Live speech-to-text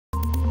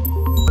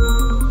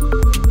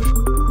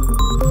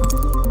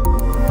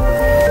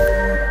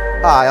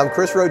Hi, I'm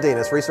Chris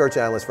Rodinas, Research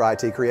Analyst for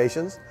IT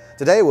Creations.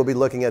 Today we'll be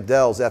looking at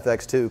Dell's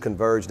FX2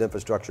 Converged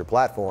infrastructure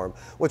platform,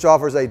 which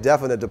offers a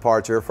definite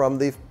departure from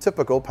the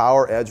typical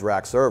PowerEdge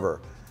rack server.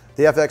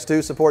 The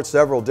FX2 supports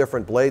several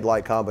different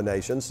blade-like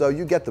combinations, so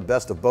you get the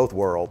best of both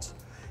worlds.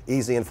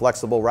 Easy and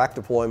flexible rack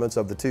deployments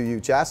of the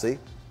 2U chassis,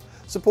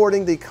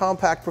 supporting the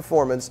compact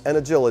performance and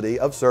agility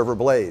of server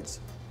blades.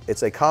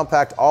 It's a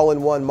compact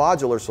all-in-one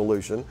modular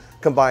solution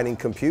combining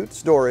compute,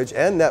 storage,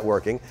 and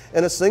networking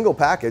in a single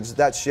package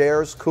that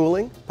shares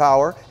cooling,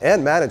 power,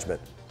 and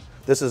management.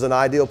 This is an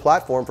ideal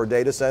platform for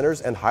data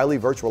centers and highly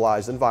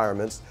virtualized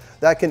environments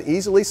that can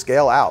easily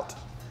scale out.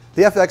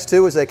 The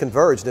FX2 is a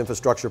converged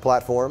infrastructure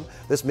platform.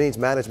 This means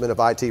management of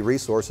IT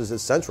resources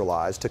is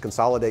centralized to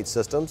consolidate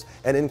systems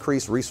and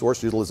increase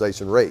resource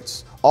utilization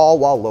rates, all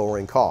while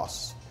lowering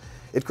costs.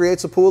 It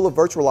creates a pool of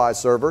virtualized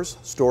servers,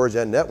 storage,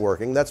 and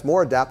networking that's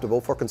more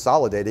adaptable for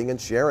consolidating and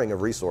sharing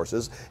of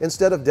resources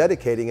instead of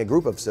dedicating a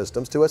group of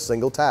systems to a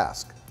single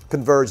task.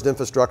 Converged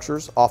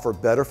infrastructures offer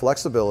better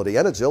flexibility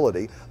and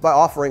agility by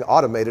offering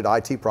automated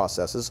IT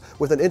processes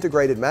with an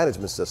integrated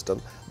management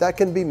system that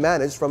can be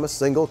managed from a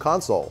single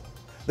console.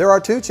 There are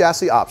two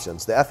chassis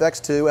options, the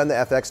FX2 and the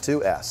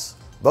FX2S.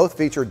 Both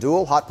feature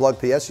dual hot plug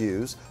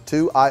PSUs,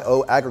 two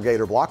I/O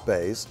aggregator block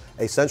bays,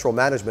 a central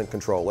management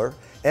controller,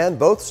 and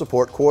both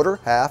support quarter,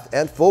 half,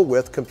 and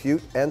full-width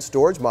compute and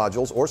storage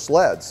modules or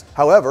sleds.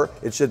 However,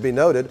 it should be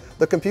noted,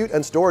 the compute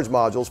and storage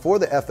modules for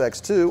the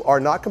FX2 are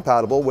not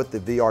compatible with the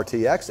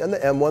VRTX and the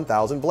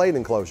M1000 blade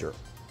enclosure.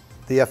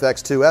 The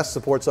FX2S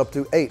supports up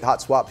to 8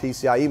 hot swap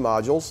PCIe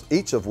modules,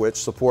 each of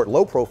which support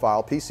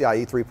low-profile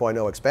PCIe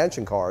 3.0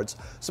 expansion cards,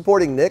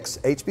 supporting NICs,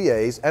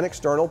 HBAs, and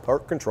external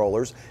PERC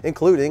controllers,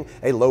 including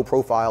a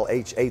low-profile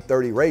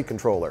H830 RAID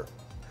controller.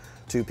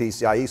 Two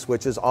PCIe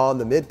switches on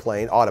the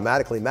mid-plane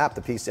automatically map the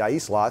PCIe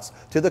slots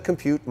to the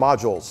compute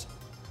modules.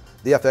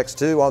 The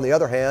FX2, on the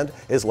other hand,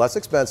 is less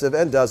expensive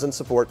and doesn't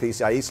support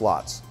PCIe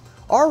slots.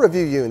 Our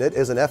review unit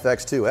is an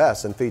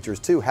FX2S and features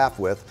two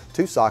half-width,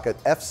 two-socket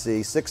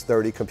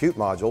FC630 compute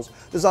modules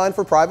designed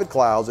for private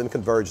clouds and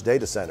converged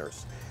data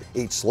centers.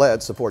 Each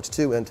sled supports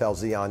two Intel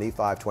Xeon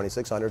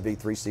E5-2600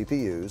 V3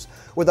 CPUs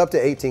with up to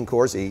 18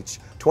 cores each,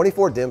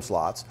 24 DIMM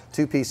slots,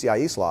 two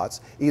PCIe slots,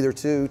 either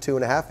two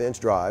 2.5-inch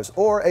drives,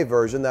 or a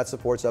version that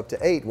supports up to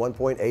 8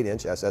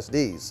 1.8-inch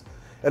SSDs.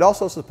 It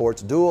also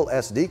supports dual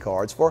SD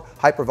cards for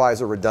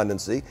hypervisor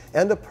redundancy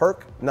and a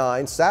PERC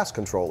 9 SAS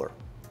controller.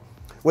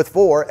 With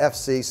 4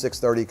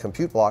 FC630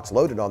 compute blocks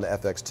loaded on the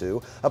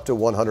FX2, up to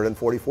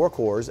 144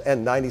 cores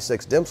and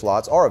 96 DIMM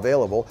slots are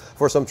available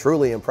for some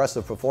truly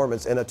impressive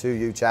performance in a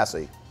 2U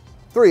chassis.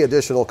 3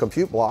 additional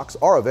compute blocks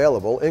are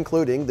available,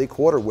 including the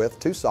quarter-width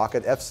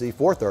 2-socket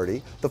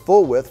FC430, the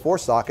full-width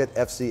 4-socket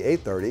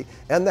FC830,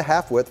 and the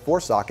half-width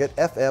 4-socket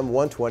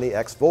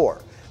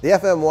FM120X4. The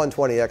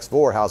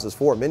FM120X4 houses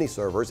 4 mini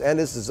servers and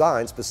is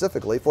designed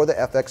specifically for the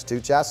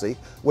FX2 chassis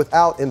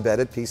without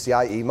embedded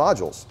PCIe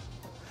modules.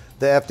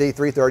 The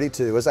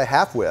FD332 is a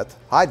half-width,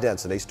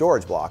 high-density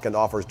storage block and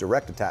offers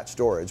direct-attached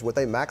storage with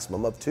a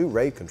maximum of 2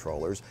 RAID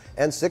controllers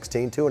and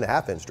 16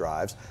 2.5-inch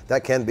drives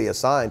that can be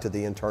assigned to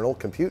the internal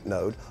compute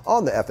node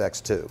on the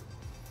FX2.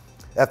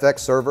 FX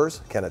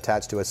servers can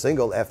attach to a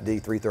single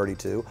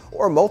FD332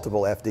 or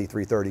multiple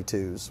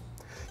FD332s.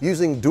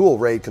 Using dual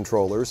RAID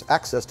controllers,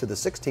 access to the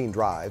 16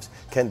 drives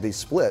can be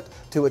split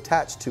to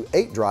attach to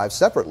 8 drives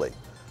separately.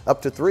 Up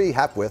to 3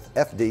 half-width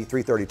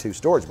FD332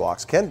 storage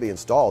blocks can be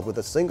installed with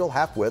a single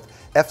half-width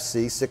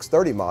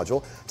FC630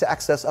 module to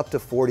access up to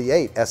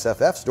 48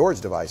 SFF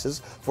storage devices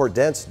for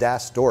dense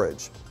DAS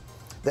storage.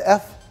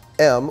 The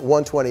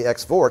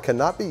FM120X4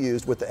 cannot be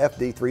used with the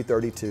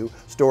FD332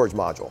 storage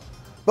module.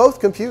 Both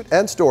compute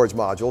and storage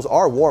modules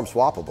are warm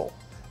swappable,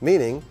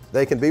 meaning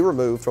they can be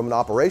removed from an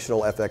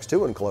operational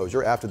FX2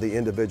 enclosure after the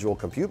individual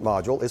compute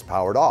module is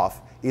powered off,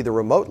 either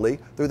remotely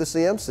through the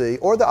CMC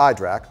or the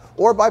iDRAC,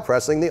 or by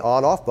pressing the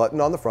on-off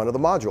button on the front of the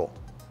module.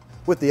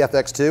 With the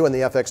FX2 and the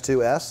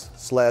FX2S,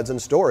 sleds and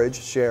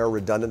storage share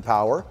redundant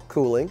power,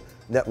 cooling,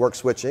 network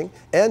switching,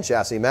 and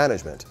chassis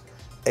management.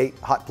 8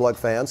 hot plug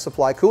fans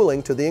supply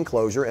cooling to the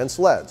enclosure and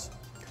sleds.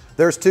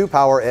 There's 2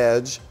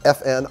 PowerEdge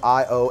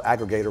FNIO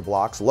aggregator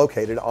blocks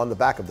located on the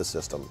back of the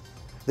system.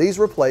 These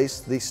replace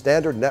the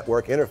standard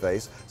network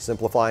interface,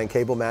 simplifying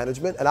cable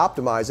management and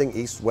optimizing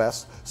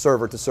east-west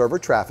server-to-server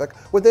traffic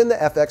within the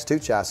FX2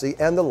 chassis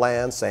and the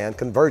LAN-SAN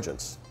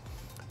convergence.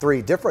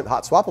 3 different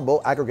hot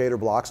swappable aggregator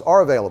blocks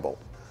are available.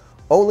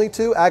 Only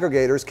 2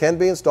 aggregators can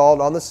be installed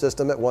on the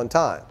system at one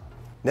time.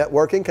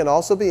 Networking can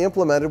also be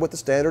implemented with the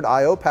standard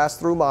I/O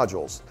pass-through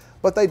modules,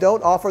 but they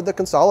don't offer the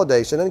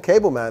consolidation and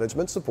cable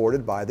management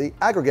supported by the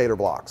aggregator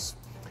blocks.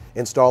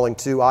 Installing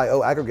 2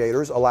 I/O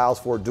aggregators allows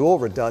for dual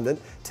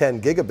redundant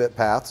 10 gigabit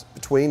paths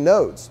between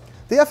nodes.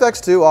 The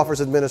FX2 offers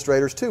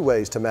administrators 2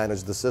 ways to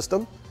manage the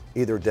system,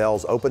 either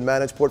Dell's Open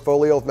Manage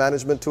portfolio of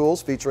management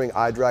tools featuring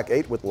iDRAC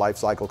 8 with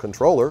Lifecycle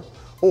Controller,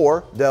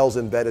 or Dell's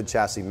Embedded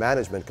Chassis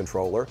Management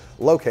Controller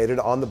located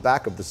on the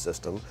back of the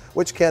system,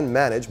 which can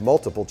manage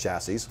multiple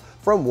chassis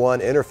from one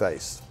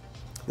interface.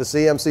 The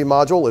CMC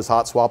module is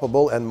hot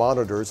swappable and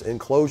monitors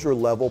enclosure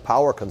level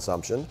power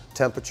consumption,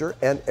 temperature,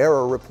 and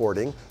error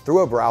reporting through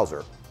a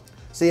browser.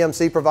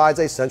 CMC provides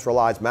a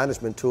centralized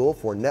management tool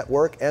for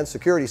network and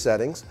security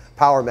settings,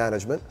 power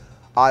management,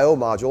 I/O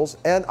modules,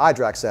 and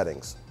iDRAC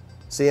settings.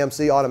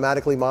 CMC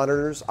automatically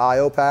monitors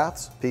I/O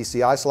paths,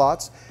 PCI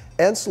slots,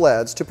 and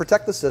sleds to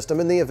protect the system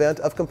in the event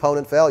of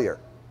component failure.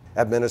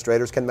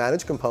 Administrators can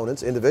manage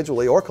components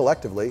individually or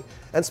collectively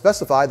and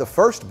specify the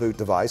first boot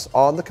device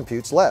on the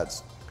compute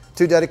sleds.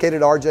 Two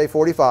dedicated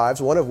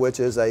RJ45s, one of which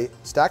is a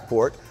stack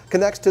port,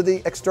 connects to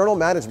the external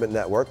management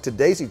network to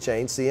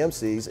daisy-chain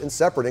CMCs in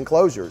separate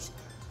enclosures.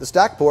 The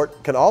stack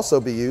port can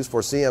also be used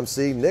for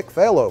CMC NIC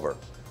failover.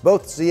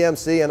 Both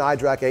CMC and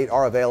iDRAC 8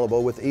 are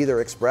available with either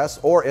Express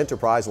or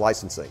Enterprise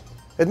licensing.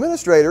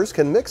 Administrators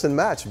can mix and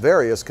match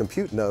various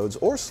compute nodes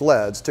or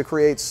sleds to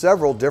create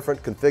several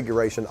different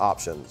configuration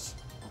options.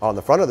 On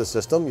the front of the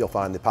system, you'll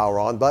find the Power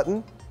On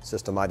button,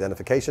 System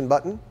Identification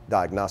button,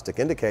 Diagnostic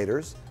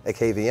Indicators, a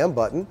KVM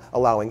button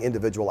allowing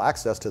individual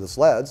access to the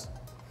sleds.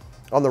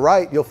 On the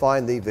right, you'll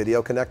find the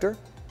Video connector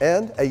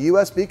and a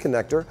USB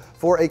connector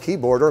for a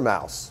keyboard or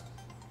mouse.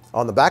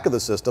 On the back of the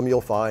system, you'll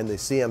find the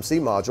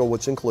CMC module,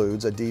 which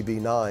includes a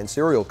DB9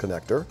 serial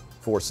connector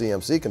for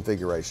CMC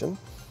configuration,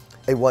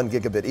 a 1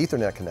 gigabit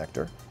Ethernet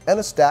connector, and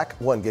a stack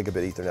 1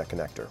 gigabit Ethernet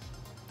connector.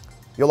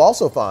 You'll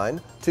also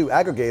find two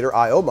aggregator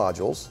I/O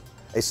modules,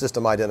 a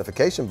system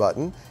identification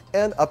button,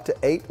 and up to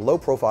 8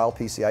 low-profile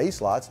PCIe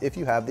slots if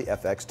you have the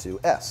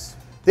FX2S.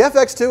 The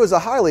FX2 is a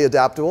highly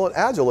adaptable and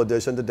agile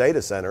addition to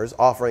data centers,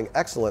 offering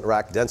excellent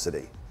rack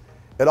density.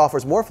 It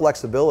offers more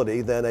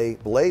flexibility than a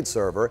blade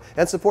server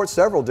and supports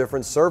several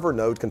different server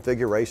node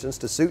configurations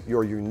to suit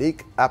your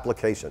unique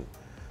application.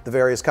 The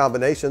various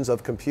combinations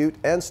of compute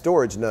and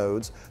storage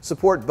nodes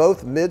support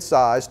both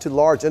mid-size to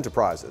large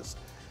enterprises.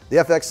 The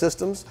FX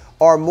systems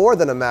are more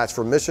than a match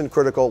for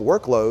mission-critical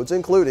workloads,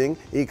 including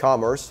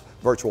e-commerce,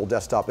 virtual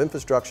desktop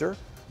infrastructure,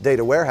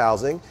 data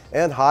warehousing,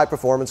 and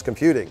high-performance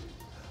computing.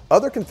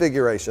 Other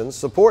configurations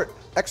support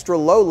extra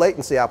low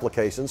latency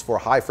applications for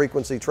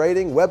high-frequency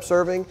trading, web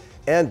serving,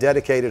 and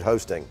dedicated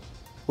hosting.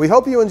 We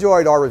hope you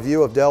enjoyed our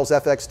review of Dell's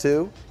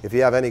FX2. If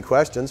you have any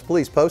questions,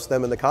 please post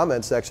them in the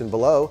comments section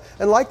below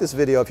and like this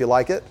video if you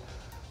like it.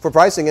 For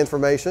pricing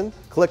information,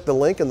 click the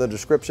link in the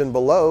description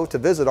below to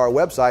visit our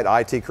website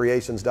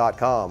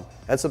itcreations.com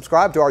and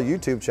subscribe to our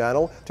YouTube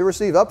channel to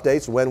receive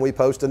updates when we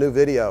post a new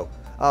video.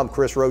 I'm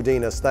Chris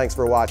Rodinas. Thanks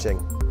for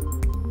watching.